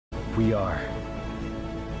we are.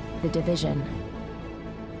 The Division.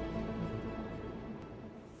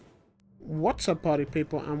 What's up, party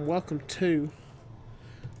people, and welcome to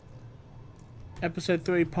Episode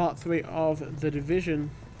 3, Part 3 of The Division.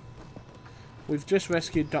 We've just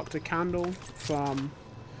rescued Dr. Candle from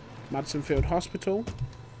Madison Field Hospital,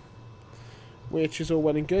 which is all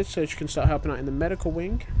well and good, so she can start helping out in the medical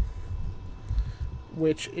wing,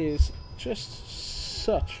 which is just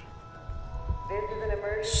such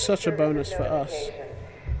a bonus for us.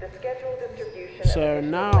 So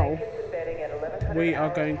now we are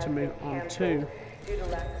going to move on to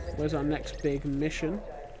where's our next big mission.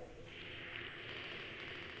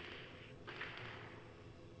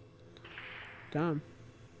 Damn.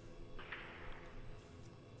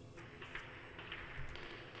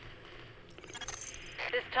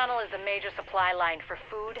 This tunnel is a major supply line for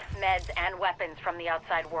food, meds, and weapons from the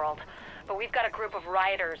outside world. But we've got a group of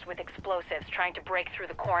rioters with explosives trying to break through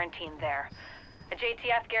the quarantine there. The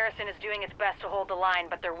JTF garrison is doing its best to hold the line,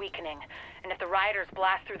 but they're weakening. And if the rioters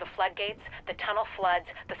blast through the floodgates, the tunnel floods,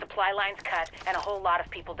 the supply lines cut, and a whole lot of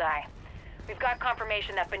people die. We've got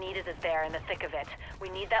confirmation that Benitez is there in the thick of it. We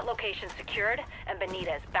need that location secured, and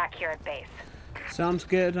Benitez back here at base. Sounds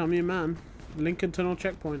good, I'm your man. Lincoln Tunnel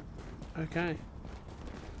checkpoint. Okay.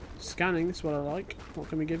 Scanning, this is what I like. What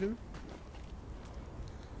can we give him?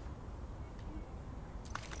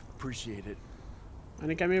 Appreciate it.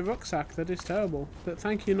 And it gave me a rucksack. That is terrible, but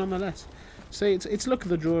thank you nonetheless. See, it's luck of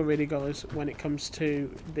the draw really, guys, when it comes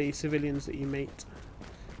to the civilians that you meet,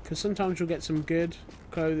 because sometimes you'll get some good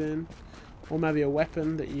clothing, or maybe a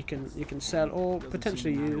weapon that you can sell or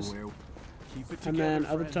potentially use, and then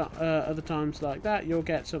other times like that you'll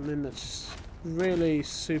get something that's really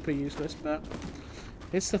super useless. But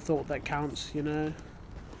it's the thought that counts, you know,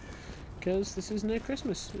 because this is near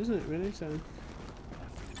Christmas, isn't it? Really, so.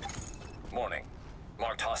 Morning.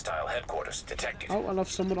 Marked hostile headquarters detected. Oh, I love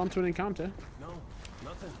someone onto an encounter. No,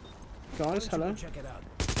 nothing. Guys, hello. Check it out.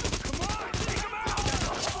 Come on, take him out!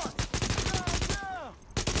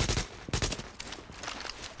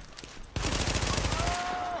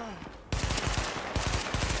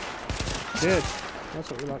 Good.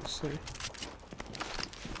 That's what we like to see.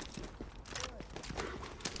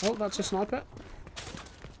 Oh, that's a sniper.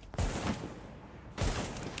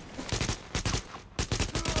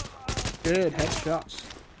 Good headshots.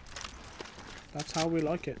 That's how we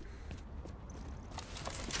like it.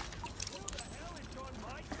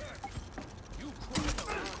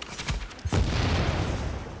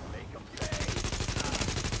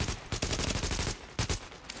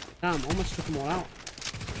 Damn, almost took them all out.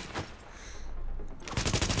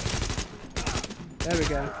 There we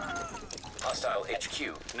go. Hostile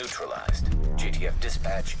HQ neutralized. JTF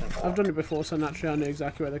dispatch informed. I've done it before, so naturally I knew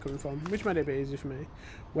exactly where they're coming from, which made it a bit easier for me.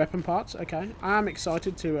 Weapon parts, okay. I am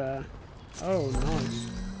excited to, oh, nice.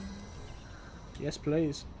 Yes,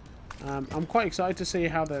 please. I'm quite excited to see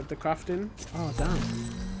how the crafting, oh, damn.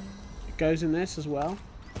 It goes in this as well.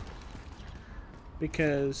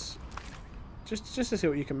 Because, just to see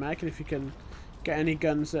what you can make, and if you can get any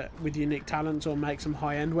guns that with unique talents, or make some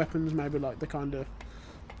high-end weapons, maybe like the kind of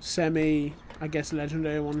semi, I guess,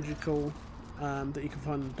 legendary ones you'd call, that you can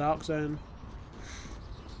find in the Dark Zone.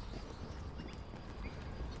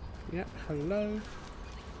 Yep, hello.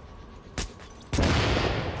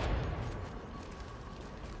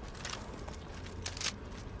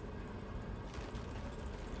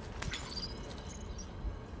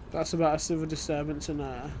 That's about a civil disturbance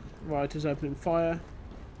and rioters opening fire.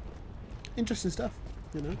 Interesting stuff,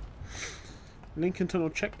 you know. Lincoln Tunnel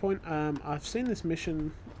checkpoint. I've seen this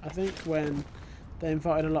mission, I think, when they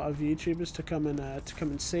invited a lot of YouTubers to come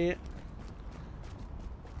and see it.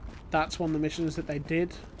 That's one of the missions that they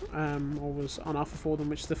did, or was on offer for them,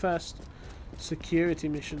 which is the first security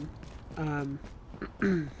mission,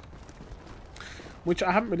 which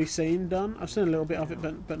I haven't really seen done. I've seen a little bit of it,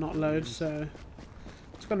 but not loads. So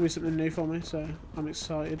it's going to be something new for me. So I'm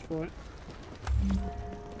excited for it.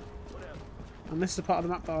 And this is a part of the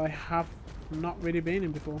map that I have not really been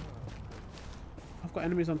in before. I've got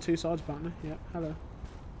enemies on two sides apparently. Yep, hello.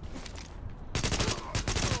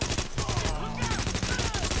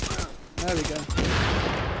 There we go.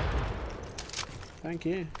 Thank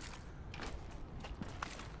you.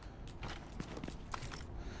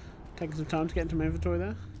 Taking some time to get into my inventory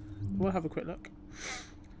there. We'll have a quick look.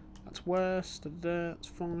 That's worse. That's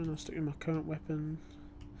fine. I'll stick with my current weapon.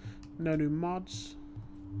 No new mods.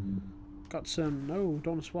 Got some. No,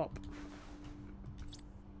 don't want to swap.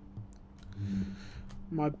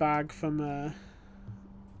 My bag from the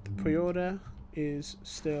pre-order is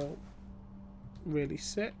still really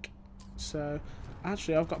sick, so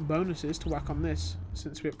Actually, I've got bonuses to whack on this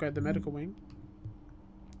since we upgrade the medical wing.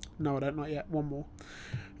 No, I don't, not yet. One more.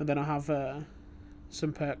 And then I have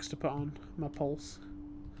some perks to put on my pulse.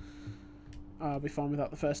 I'll be fine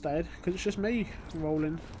without the first aid, because it's just me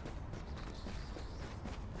rolling.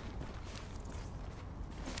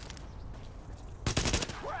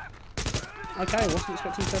 Okay, wasn't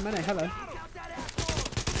expecting so many. Hello.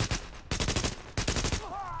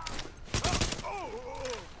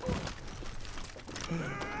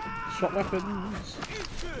 Swap weapons.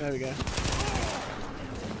 There we go.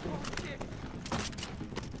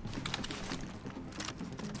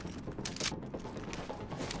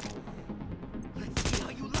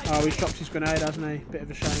 Oh, he's dropped his grenade, hasn't he? Bit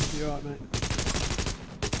of a shame. You're right, mate.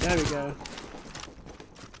 There we go.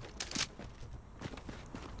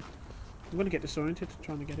 I'm going to get disoriented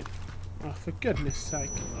trying to get it. Oh, for goodness sake.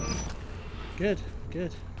 Good,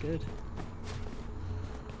 good, good.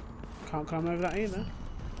 Can't climb over that either.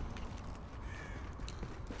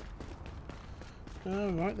 Oh,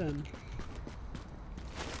 right then.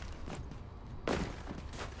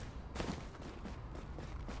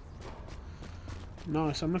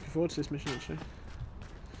 Nice, I'm looking forward to this mission actually.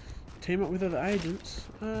 Team up with other agents.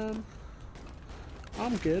 I'm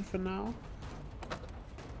good for now.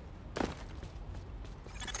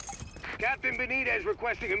 Captain Benitez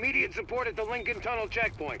requesting immediate support at the Lincoln Tunnel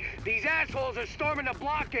checkpoint. These assholes are storming the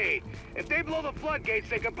blockade. If they blow the floodgates,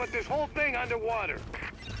 they can put this whole thing underwater.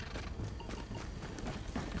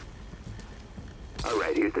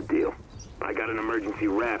 Alright, here's the deal. I got an emergency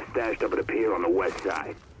raft stashed up at a pier on the west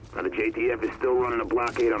side. Now the JTF is still running a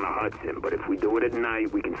blockade on the Hudson, but if we do it at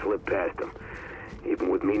night, we can slip past them. Even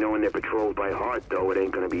with me knowing their patrols by heart, though, it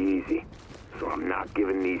ain't gonna be easy. So I'm not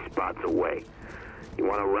giving these spots away. You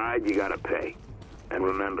want to ride, you gotta pay. And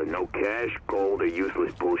remember, no cash, gold, or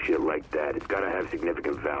useless bullshit like that. It's gotta have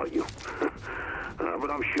significant value. But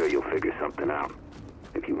I'm sure you'll figure something out.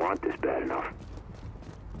 If you want this bad enough.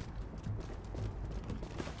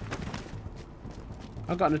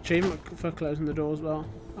 I got an achievement for closing the door as well.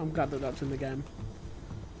 I'm glad that that's in the game.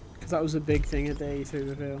 Because that was a big thing at the E3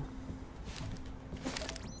 reveal.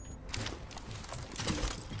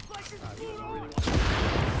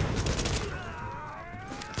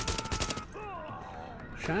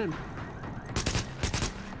 Shame.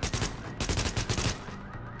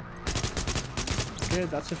 Good,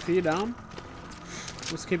 that's a few down.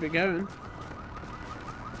 Let's keep it going.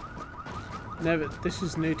 Never. This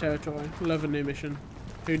is new territory. Love a new mission.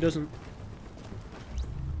 Who doesn't?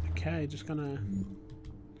 Okay, just gonna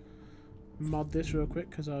mod this real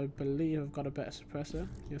quick because I believe I've got a better suppressor.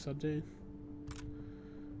 Yes, I do.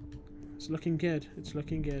 It's looking good. It's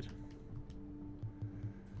looking good.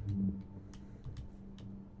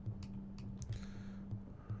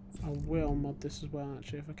 I will mod this as well,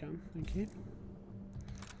 actually, if I can. Thank you.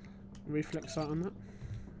 Reflex sight on that.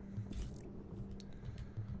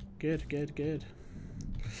 Good, good, good.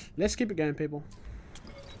 Let's keep it going, people.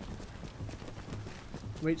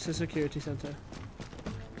 Reach the security center.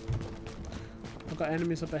 I've got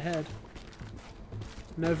enemies up ahead.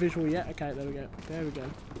 No visual yet. Okay, there we go. There we go.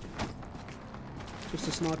 Just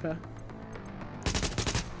a sniper.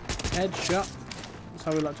 Headshot. That's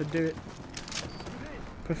how we like to do it.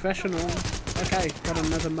 Professional. Okay, got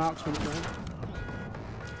another marksman up there.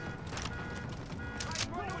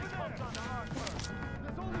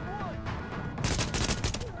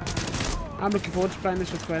 I'm looking forward to playing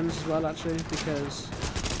this with friends as well, actually, because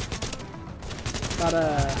that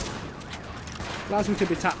allows me to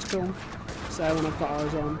be tactical. So when I've got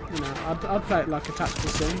eyes on, you know, I'd play it like a tactical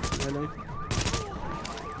sim, really.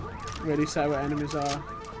 Really say where enemies are,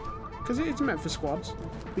 because it's meant for squads.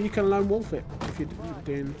 But you can lone wolf it if you're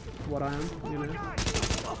doing what I am, you know.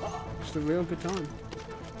 Just a real good time.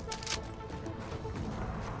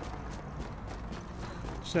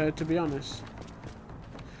 So to be honest,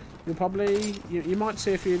 you'll probably you might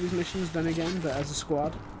see a few of these missions done again, but as a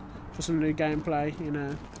squad for some new gameplay, you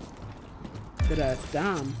know. But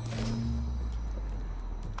damn,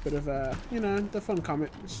 bit of you know, the fun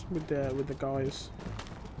comments with the guys,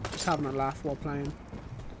 just having a laugh while playing,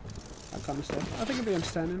 that kind of stuff. I think it'd be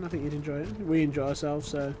entertaining. I think you'd enjoy it. We enjoy ourselves,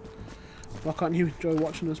 so why can't you enjoy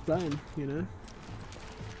watching us playing? You know.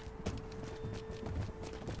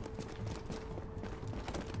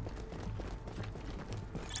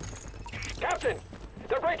 Captain!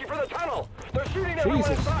 They're breaking for the tunnel! They're shooting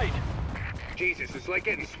everyone in sight! Jesus, it's like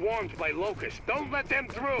getting swarmed by locusts. Don't let them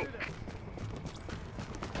through!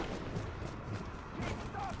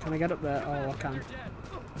 Can I get up there? Oh, I can.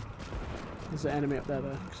 There's an enemy up there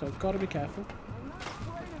though, so I've got to be careful.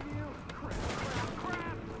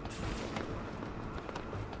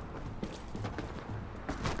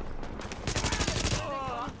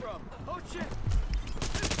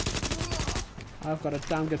 I've got a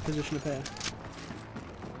damn good position up here.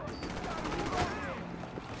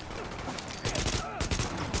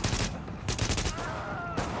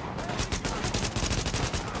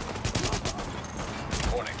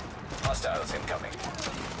 Warning. Hostiles incoming.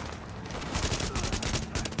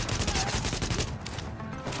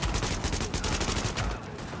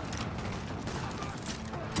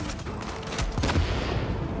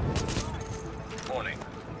 Warning.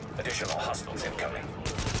 Additional hostiles incoming.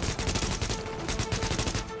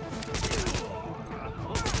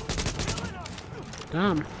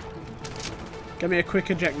 Damn. Give me a quick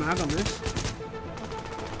eject mag on this.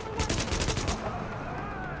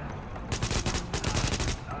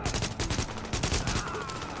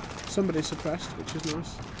 Somebody's suppressed, which is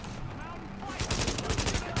nice.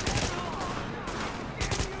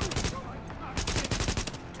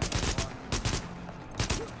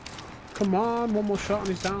 Come on, one more shot and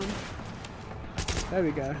he's down. There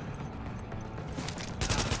we go.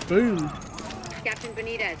 Boom. Captain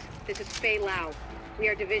Benitez, this is Fei Lau. We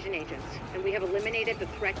are division agents, and we have eliminated the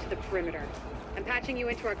threat to the perimeter. I'm patching you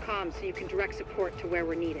into our comms so you can direct support to where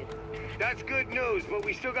we're needed. That's good news, but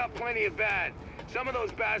we still got plenty of bad. Some of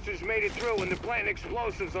those bastards made it through and they're planting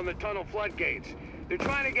explosives on the tunnel floodgates. They're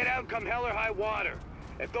trying to get out come hell or high water.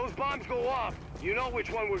 If those bombs go off, you know which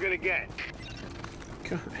one we're gonna get.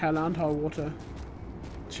 Hell and high water.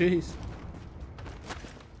 Jeez.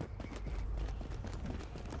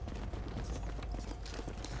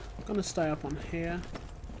 I'm gonna stay up on here.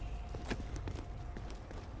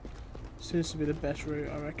 Seems to be the best route,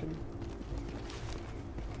 I reckon.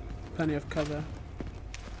 Plenty of cover.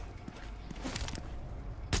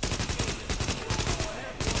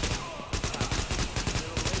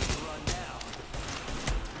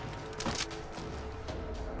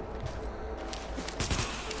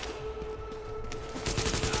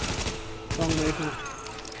 Long movement.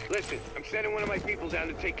 Listen, I'm sending one of my people down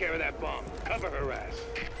to take care of that bomb. Cover her ass.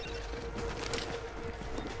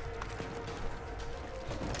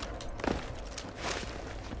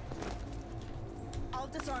 I'll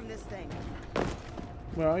disarm this thing.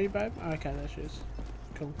 Where are you, babe? Okay, there she is.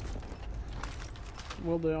 Cool.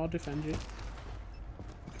 Will do, I'll defend you.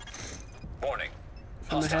 Warning.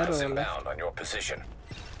 From the head Hostiles or left? inbound on your position.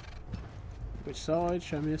 Which side?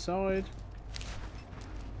 Show me a side.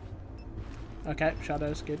 Okay,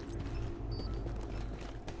 shadows, good.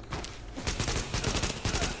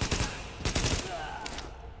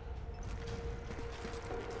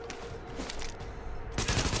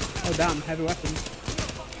 Oh damn, heavy weapons.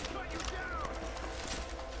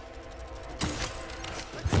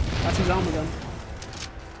 That's his armor gun.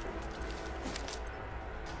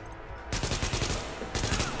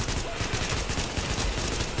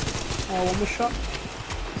 Oh, one more shot.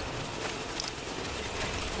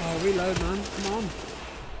 Oh, reload, man. Come on.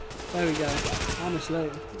 There we go.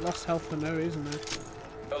 Honestly, lost health for no reason there.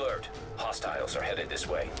 Alert. Hostiles are headed this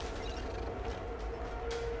way.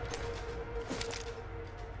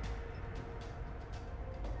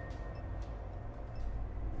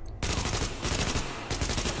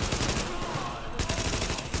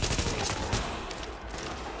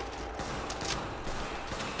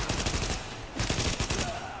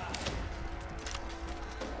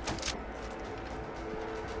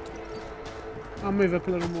 I'll move up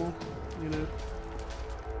a little more, you know.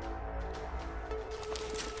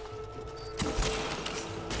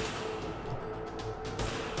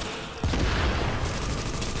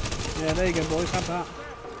 Yeah, there you go, boys. Have that.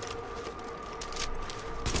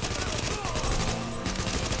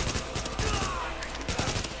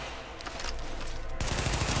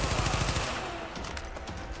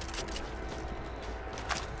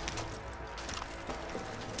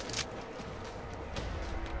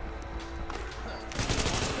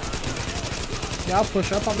 Yeah, I'll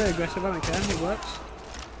push up. I'll be aggressive. I don't care. It works.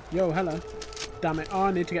 Yo, hello. Damn it. Oh,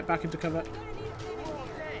 I need to get back into cover.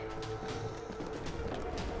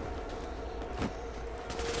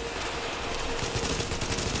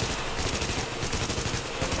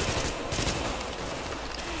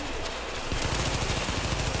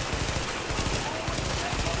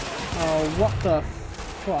 Oh, what the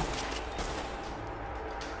fuck?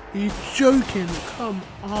 Are you joking? Come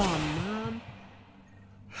on, man.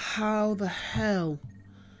 How the hell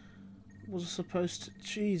was I supposed to...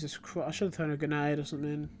 Jesus Christ, I should have thrown a grenade or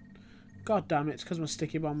something. God damn it, it's because my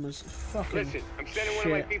sticky bomb was fucking Listen, I'm sending one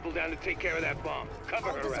of my people down to take care of that bomb. Cover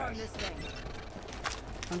I'll her disarm ass. this thing.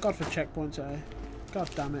 Thank God for checkpoints, eh? God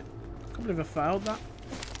damn it. I can't believe I failed that.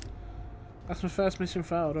 That's my first mission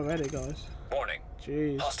failed already, guys. Warning.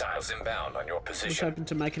 Jeez. Hostiles inbound on your I was position. hoping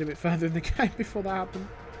to make it a bit further in the game before that happened.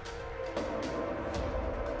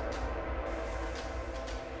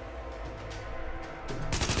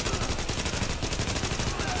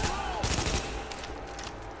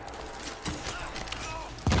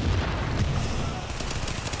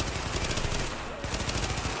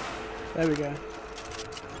 There we go.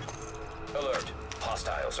 Alert.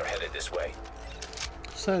 Hostiles are headed this way.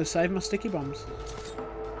 So, save my sticky bombs.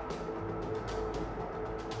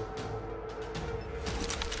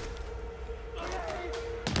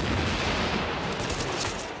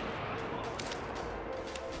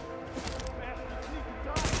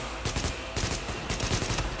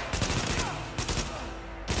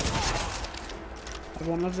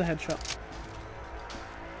 Everyone loves a headshot.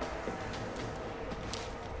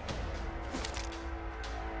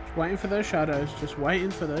 Just waiting for those shadows. Just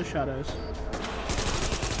waiting for those shadows.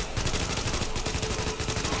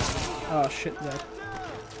 Oh shit, dead.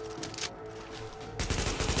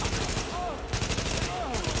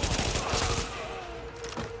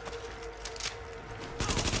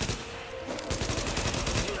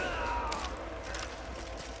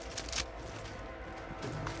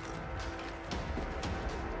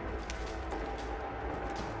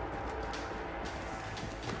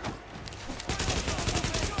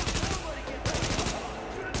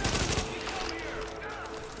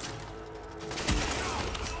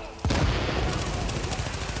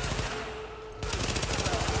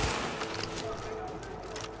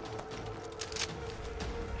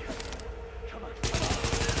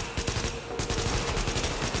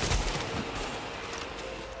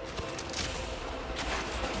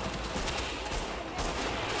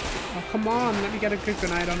 Oh, come on, let me get a good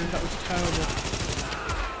grenade on him. That was terrible.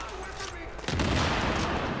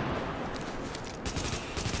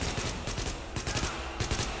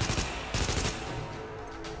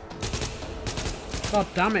 God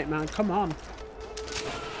damn it, man. Come on.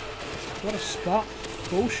 What a spot.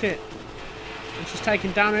 Bullshit. And she's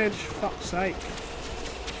taking damage. Fuck's sake.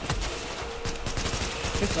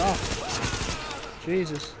 Piss off.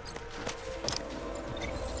 Jesus.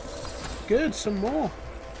 Good, some more.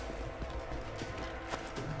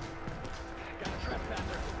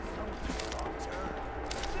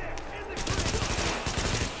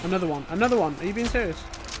 Another one. Another one. Are you being serious?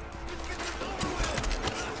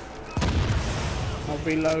 Oh,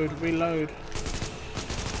 reload. Reload.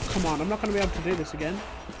 Come on. I'm not going to be able to do this again.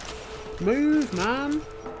 Move, man.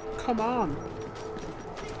 Come on.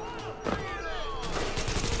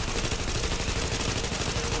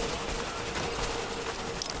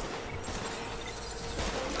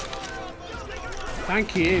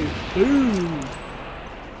 Thank you. Boom.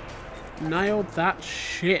 Nailed that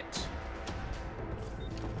shit.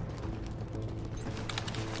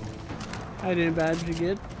 How you doing, Badge? You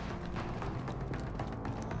good?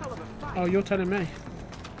 Oh, you're telling me.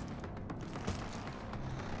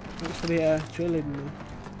 Thanks for the cheerleading there.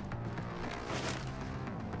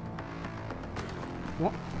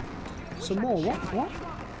 What? Some more? What? What?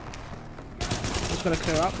 Just gotta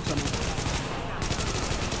clear out for someone.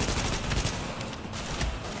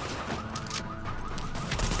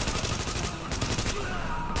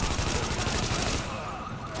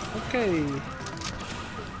 Okay.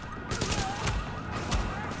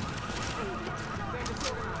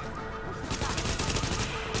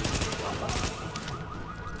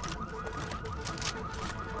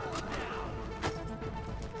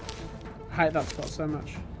 I hate that spot so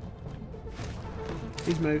much.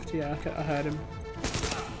 He's moved, yeah, I heard him.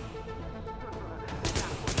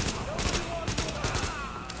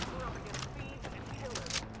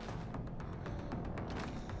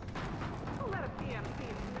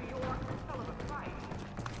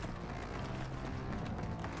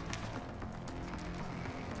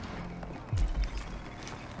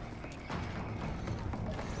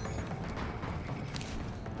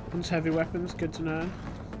 One's heavy weapons, good to know.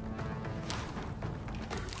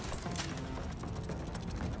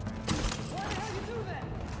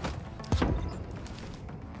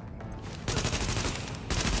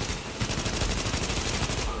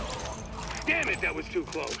 Damn it, that was too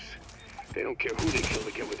close. They don't care who they kill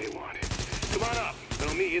to get what they want. Come on up, and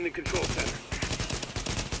I'll meet you in the control center.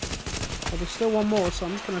 Well, there's still one more, so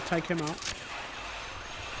I'm just going to take him out.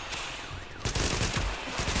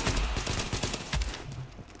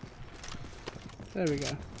 There we go.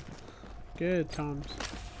 Good times.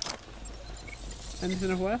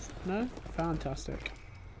 Anything of worth? No? Fantastic.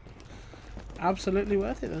 Absolutely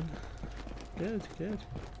worth it then. Good, good.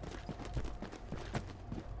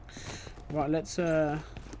 Right, let's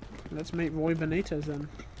meet Roy Benitez then,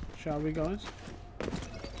 shall we, guys?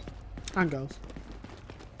 And girls.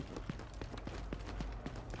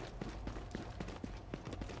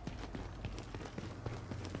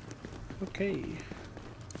 Okay.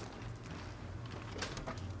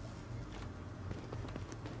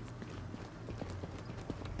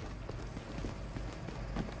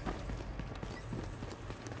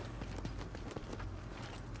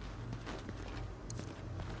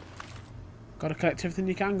 Gotta collect everything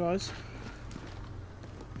you can, guys.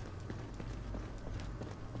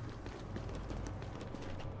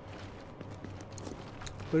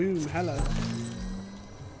 Boom, hello.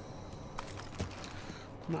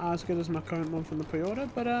 Not as good as my current one from the pre-order,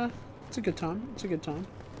 but it's a good time. It's a good time.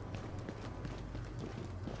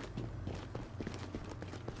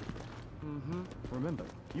 Remember,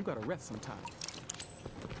 you gotta rest sometime.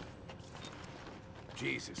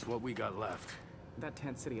 Jesus, what we got left. That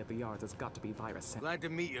tent city at the yards has got to be virus. Glad to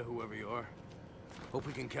meet you, whoever you are. Hope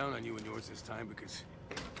we can count on you and yours this time, because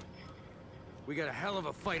we got a hell of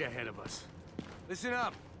a fight ahead of us. Listen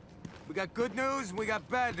up. We got good news and we got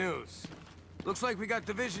bad news. Looks like we got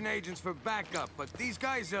division agents for backup, but these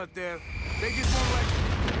guys out there, they just won't let you.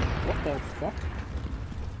 What the fuck?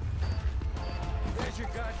 There's your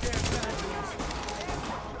goddamn bad news.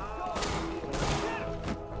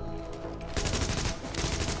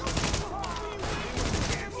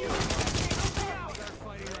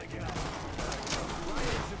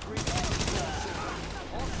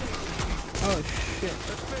 Oh shit.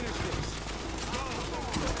 Let's finish this.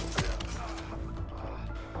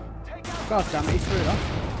 God damn it, he threw it off.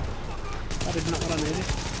 That is not what I needed.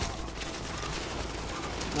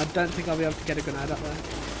 I don't think I'll be able to get a grenade up there.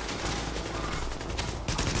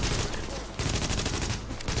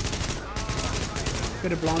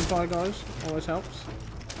 Bit of blind fire, guys. Always helps.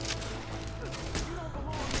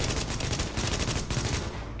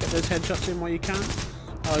 Get those headshots in while you can.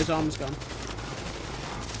 Oh, his arm's gone.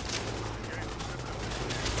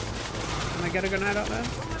 Can I get a grenade up there?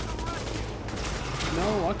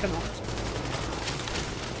 No, I cannot.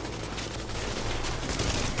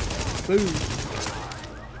 Boom.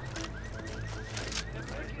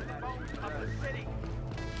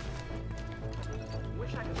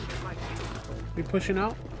 We pushing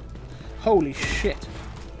out? Holy shit.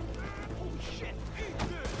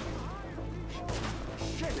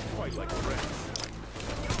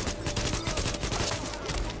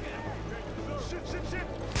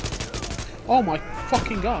 Oh my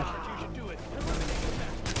fucking god.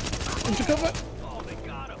 Into cover.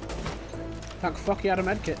 Thank fuck he had a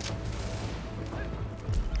medkit.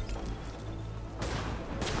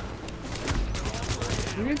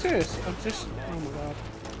 Are you being serious? I've just... oh my god.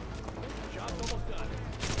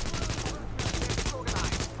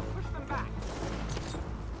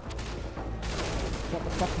 What the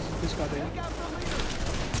fuck is this guy doing?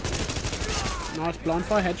 Nice blind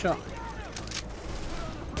fire headshot.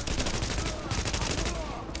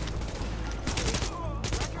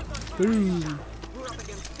 Boom.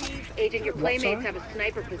 Agent, your playmates have a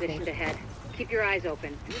sniper positioned ahead. Keep your eyes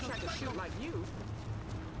open.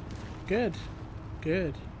 Good.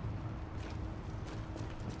 Good.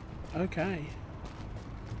 Okay.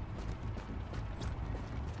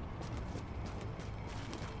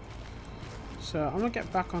 So I'm gonna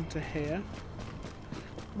get back onto here.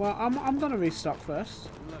 Well, I'm gonna restock first.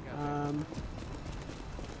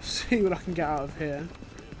 See what I can get out of here.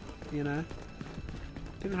 You know.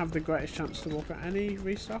 Didn't have the greatest chance to walk out. Any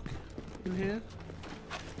restock in here?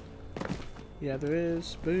 Yeah, there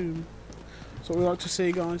is. Boom. That's what we like to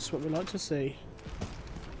see, guys. That's what we like to see.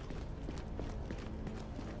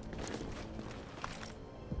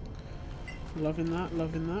 Loving that,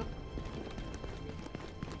 loving that.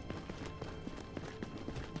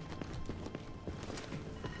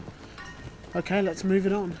 Okay, let's move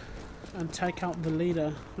it on and take out the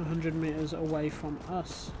leader 100 meters away from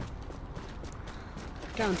us.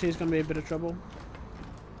 Guarantee it's going to be a bit of trouble.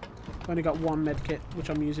 I've only got one medkit, which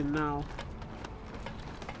I'm using now.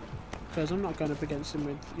 Because I'm not going up against him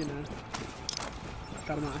with, you know,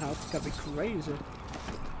 that amount of health. It's going to be crazy.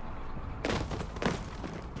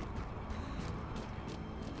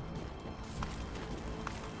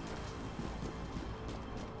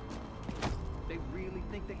 They really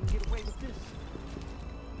think they can get away with this?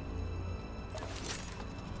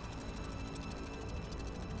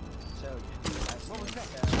 So, what was that?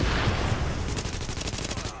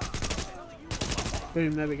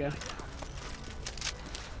 Boom, there we go.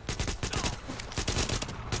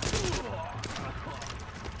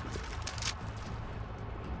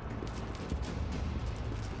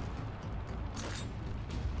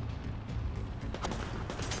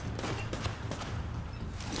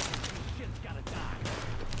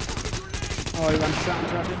 Oh, he ran straight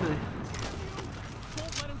into that, didn't he?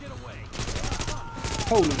 Don't let him get away.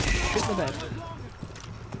 Holy shit, they're dead.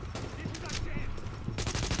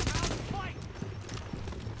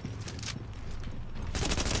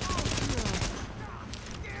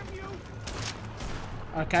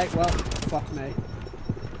 Okay, well, fuck me.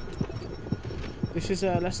 This is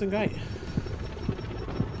less than great.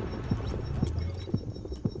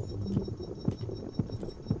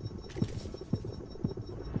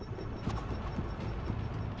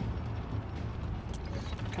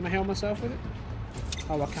 Can I heal myself with it?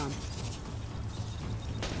 Oh, I can.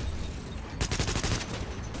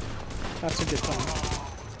 That's a good time.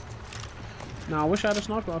 Now, I wish I had a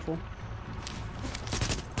sniper rifle.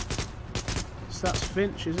 So that's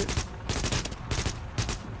Finch, is it?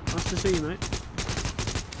 Nice to see you, mate.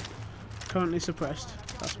 Currently suppressed.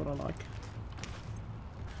 That's what I like.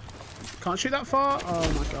 Can't shoot that far.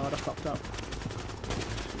 Oh my god, I fucked up.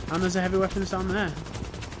 And there's a heavy weapons down there.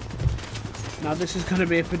 Now this is going to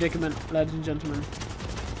be a predicament, ladies and gentlemen.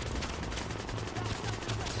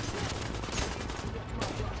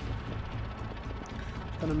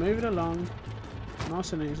 Gonna move it along,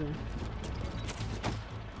 nice and easy.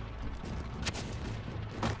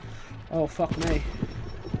 Oh fuck me.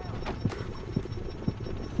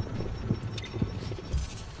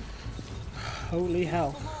 Holy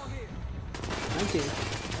hell. Thank you.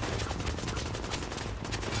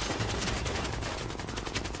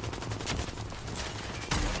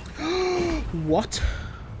 What?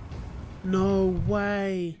 No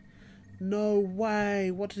way. No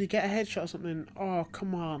way. What, did he get a headshot or something? Oh,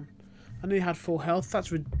 come on. I knew he had full health.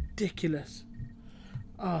 That's ridiculous.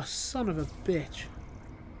 Oh, son of a bitch.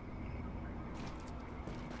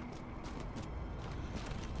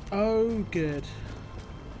 Oh, good.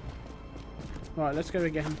 Right, let's go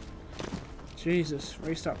again. Jesus.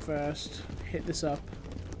 Restock first. Hit this up.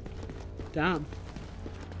 Damn.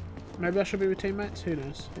 Maybe I should be with teammates? Who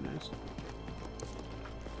knows? Who knows?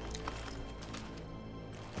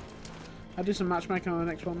 I'll do some matchmaking on the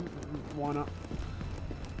next one. Why not?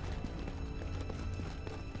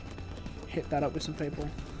 Hit that up with some people.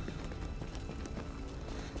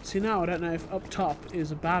 See, now I don't know if up top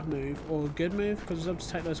is a bad move or a good move, because I was able to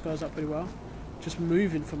take those guys up pretty well. Just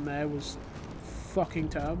moving from there was fucking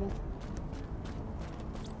terrible.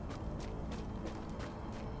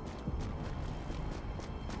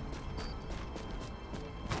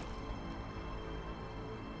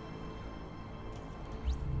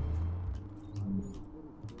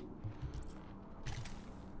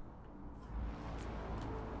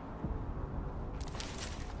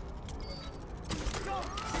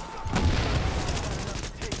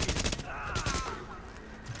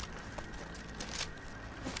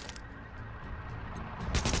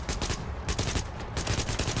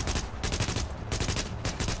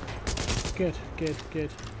 Good, good, good.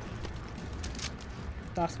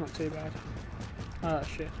 That's not too bad. Oh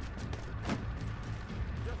shit.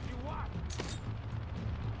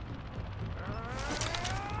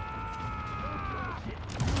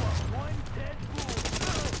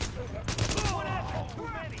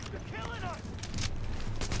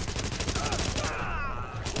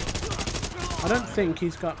 I don't think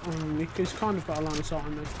he's got. He's kind of got a line of sight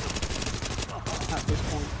on me at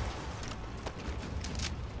this point.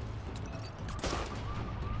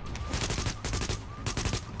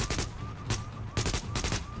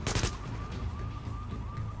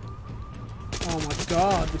 Oh my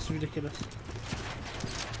god, this is ridiculous.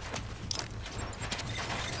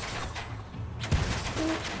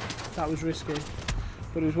 That was risky,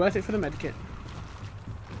 but it was worth it for the medkit.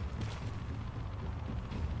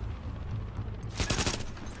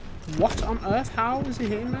 What on earth? How is he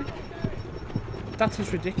hitting me? That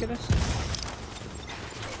is ridiculous.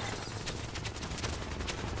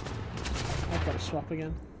 I've got to swap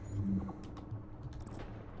again.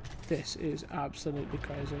 This is absolutely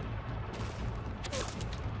crazy.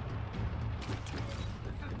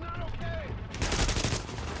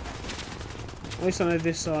 At least I know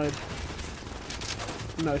this side,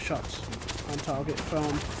 no shots on target from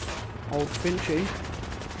old Finchy.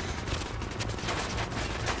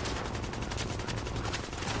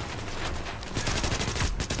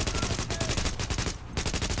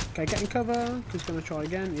 Okay, getting cover. He's going to try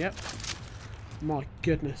again. Yep. My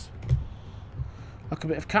goodness. Like a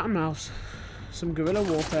bit of cat and mouse. Some guerrilla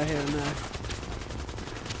warfare here and there.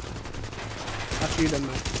 That's you then,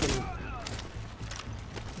 mate. Brilliant.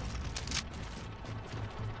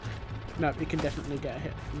 No, he can definitely get a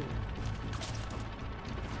hit from it.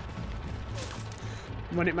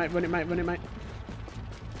 Run it, mate, run it, mate, run it, mate.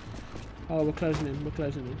 Oh, we're closing in, we're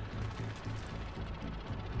closing in.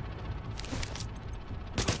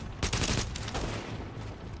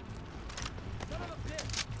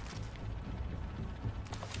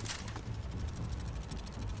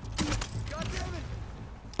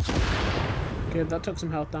 Good, that took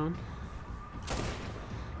some health down.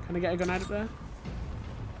 Can I get a grenade up there?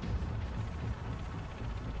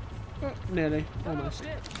 Oh, nearly, almost.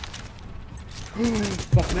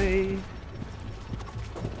 Fuck me.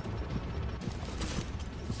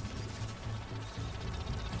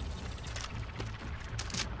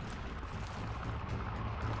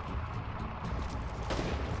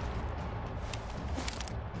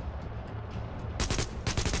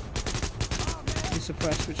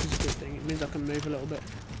 suppressed, which is a good thing. It means I can move a little bit.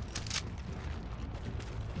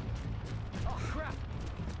 Oh crap!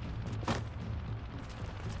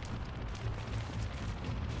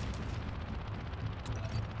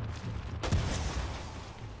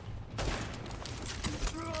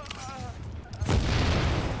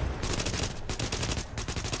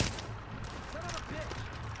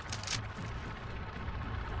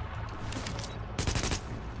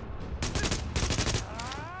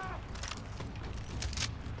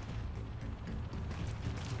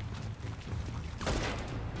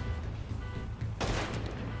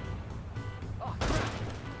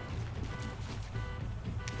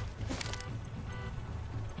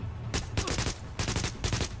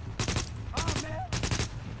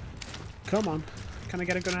 Come on. Can I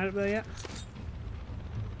get a grenade up there yet?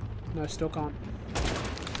 No, still can't.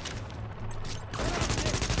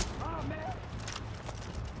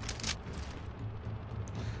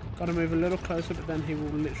 Gotta move a little closer, but then he will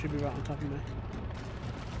literally be right on top of me.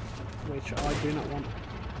 Which I do not want.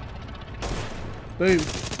 Boom!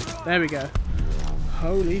 There we go.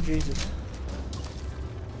 Holy Jesus.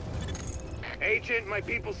 Agent, my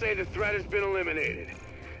people say the threat has been eliminated.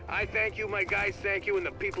 I thank you, my guys thank you, and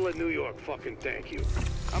the people of New York fucking thank you.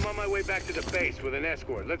 I'm on my way back to the base with an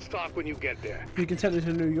escort. Let's talk when you get there. You can tell it's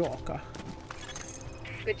a New Yorker.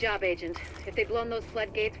 Good job, Agent. If they'd blown those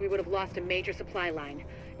floodgates, we would have lost a major supply line.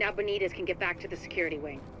 Now Benitez can get back to the security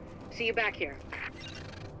wing. See you back here.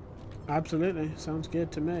 Absolutely. Sounds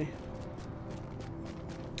good to me.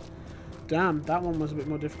 Damn, that one was a bit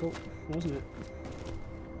more difficult, wasn't it?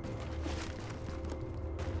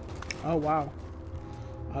 Oh, wow.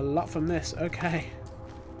 A lot from this. Okay.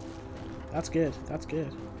 That's good. That's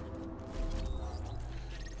good.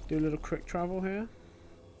 Do a little quick travel here.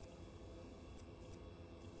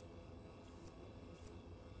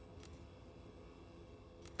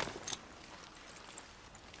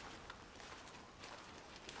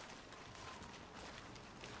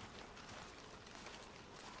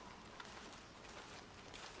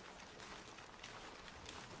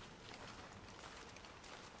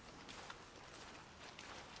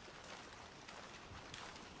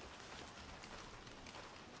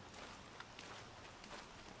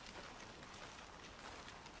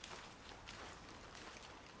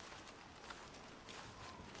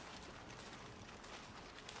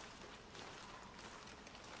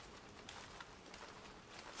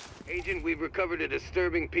 Agent, we've recovered a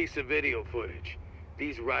disturbing piece of video footage.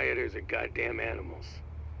 These rioters are goddamn animals.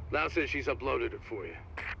 Lau says she's uploaded it for you.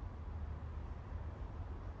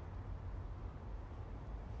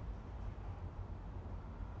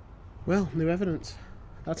 Well, new evidence.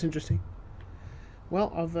 That's interesting.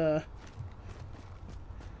 Well, I've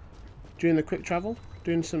during the quick travel,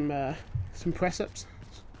 doing some press-ups.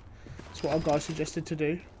 That's what our guy suggested to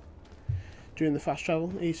do. During the fast travel,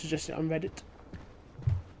 he suggested it on Reddit.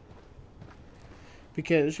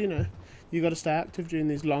 Because, you know, you got to stay active during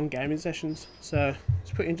these long gaming sessions. So,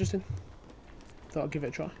 it's pretty interesting. Thought I'd give it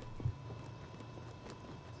a try.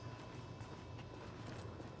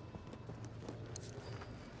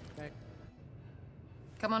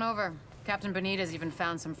 Come on over. Captain Benitez even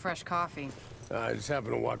found some fresh coffee. I just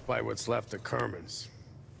happened to walk by what's left of Kerman's.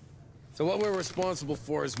 So what we're responsible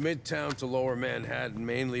for is Midtown to Lower Manhattan,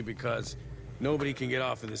 mainly because nobody can get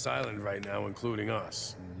off of this island right now, including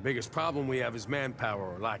us. The biggest problem we have is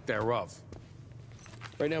manpower, or lack thereof.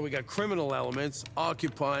 Right now we got criminal elements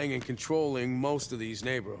occupying and controlling most of these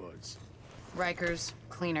neighborhoods. Rikers,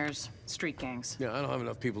 cleaners, street gangs. Yeah, I don't have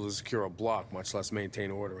enough people to secure a block, much less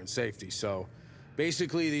maintain order and safety, so...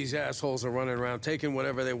 basically, these assholes are running around taking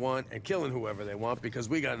whatever they want and killing whoever they want because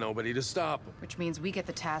we got nobody to stop them. Which means we get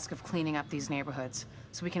the task of cleaning up these neighborhoods,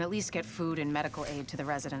 so we can at least get food and medical aid to the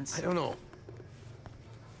residents. I don't know.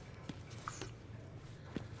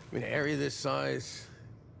 I mean, an area this size,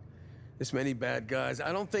 this many bad guys,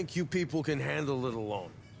 I don't think you people can handle it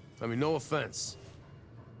alone. I mean, no offense.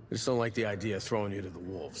 I just don't like the idea of throwing you to the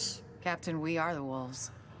wolves. Captain, we are the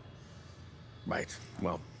wolves. Right,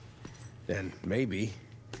 well, then maybe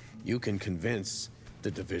you can convince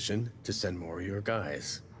the division to send more of your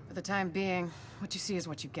guys. For the time being, what you see is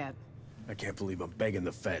what you get. I can't believe I'm begging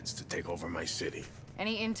the feds to take over my city.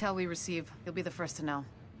 Any intel we receive, you'll be the first to know.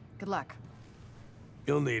 Good luck.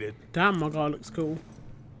 You'll need it. Damn, my guy looks cool.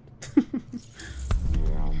 When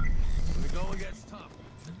the going gets tough,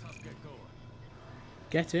 the tough get going.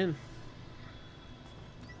 Get in.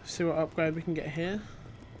 See what upgrade we can get here.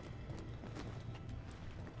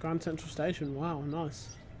 Grand Central Station. Wow,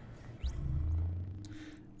 nice.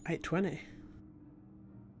 820.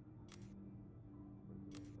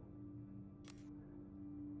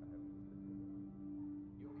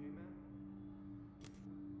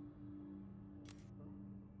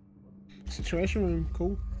 Situation room,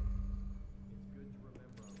 cool.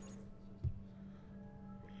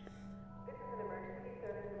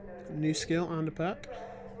 New skill and a perk.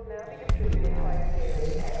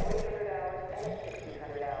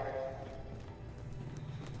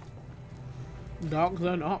 Dark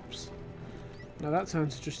Zone Ops. Now that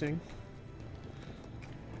sounds interesting.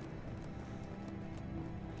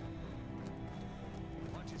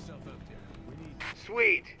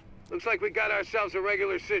 Sweet. Looks like we got ourselves a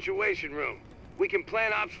regular situation room. We can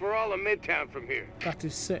plan ops for all of Midtown from here. That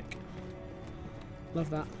is sick. Love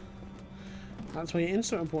that. That's where your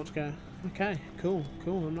insert reports go. Okay, cool,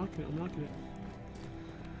 cool. I'm liking it. I'm liking it.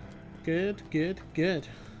 Good, good, good.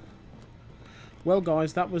 Well,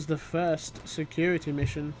 guys, that was the first security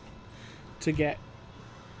mission to get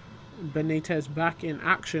Benitez back in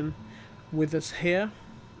action with us here.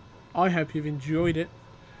 I hope you've enjoyed it.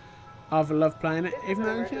 I've loved playing it, even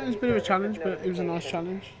though it was a bit of a challenge, but it was a nice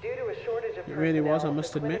challenge. It really was, I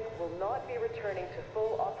must admit.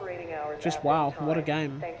 Just wow, what a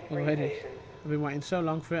game already. I've been waiting so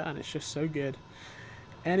long for it, and it's just so good.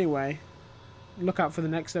 Anyway, look out for the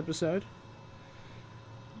next episode.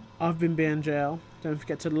 I've been BNJL. Don't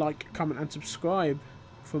forget to like, comment, and subscribe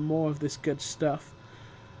for more of this good stuff.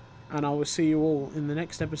 And I will see you all in the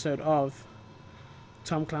next episode of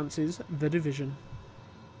Tom Clancy's The Division.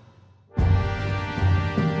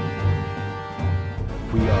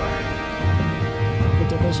 We are The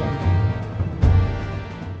Division.